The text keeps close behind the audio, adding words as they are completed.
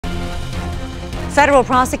Federal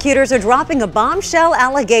prosecutors are dropping a bombshell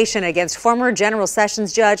allegation against former General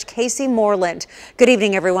Sessions Judge Casey Moreland. Good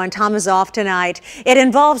evening, everyone. Tom is off tonight. It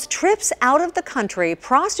involves trips out of the country,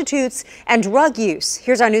 prostitutes, and drug use.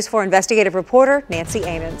 Here's our News 4 investigative reporter, Nancy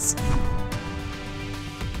Amons.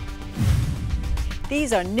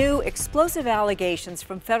 These are new, explosive allegations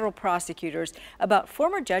from federal prosecutors about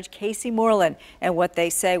former Judge Casey Moreland and what they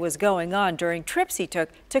say was going on during trips he took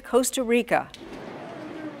to Costa Rica.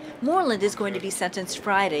 Moreland is going to be sentenced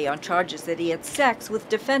Friday on charges that he had sex with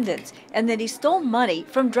defendants and that he stole money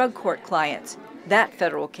from drug court clients. That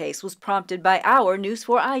federal case was prompted by our News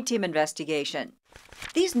 4 I-Team investigation.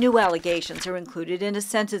 These new allegations are included in a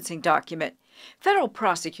sentencing document. Federal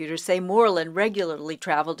prosecutors say Moreland regularly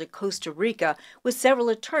traveled to Costa Rica with several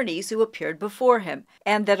attorneys who appeared before him,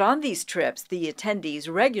 and that on these trips the attendees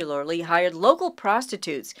regularly hired local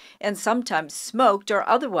prostitutes and sometimes smoked or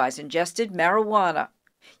otherwise ingested marijuana.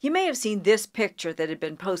 You may have seen this picture that had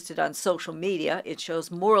been posted on social media. It shows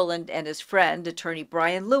Moreland and his friend, attorney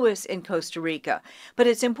Brian Lewis, in Costa Rica. But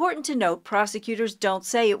it's important to note prosecutors don't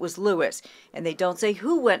say it was Lewis, and they don't say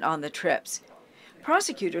who went on the trips.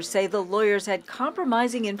 Prosecutors say the lawyers had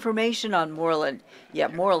compromising information on Moreland,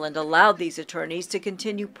 yet Moreland allowed these attorneys to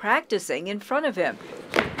continue practicing in front of him.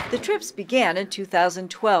 The trips began in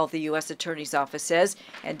 2012, the U.S. Attorney's Office says,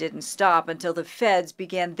 and didn't stop until the feds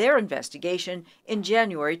began their investigation in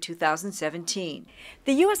January 2017.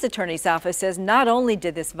 The U.S. Attorney's Office says not only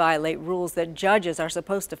did this violate rules that judges are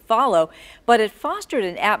supposed to follow, but it fostered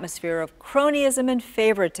an atmosphere of cronyism and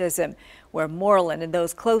favoritism, where Moreland and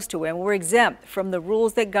those close to him were exempt from the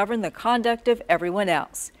rules that govern the conduct of everyone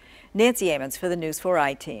else. Nancy Amons for the News 4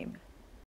 I-Team.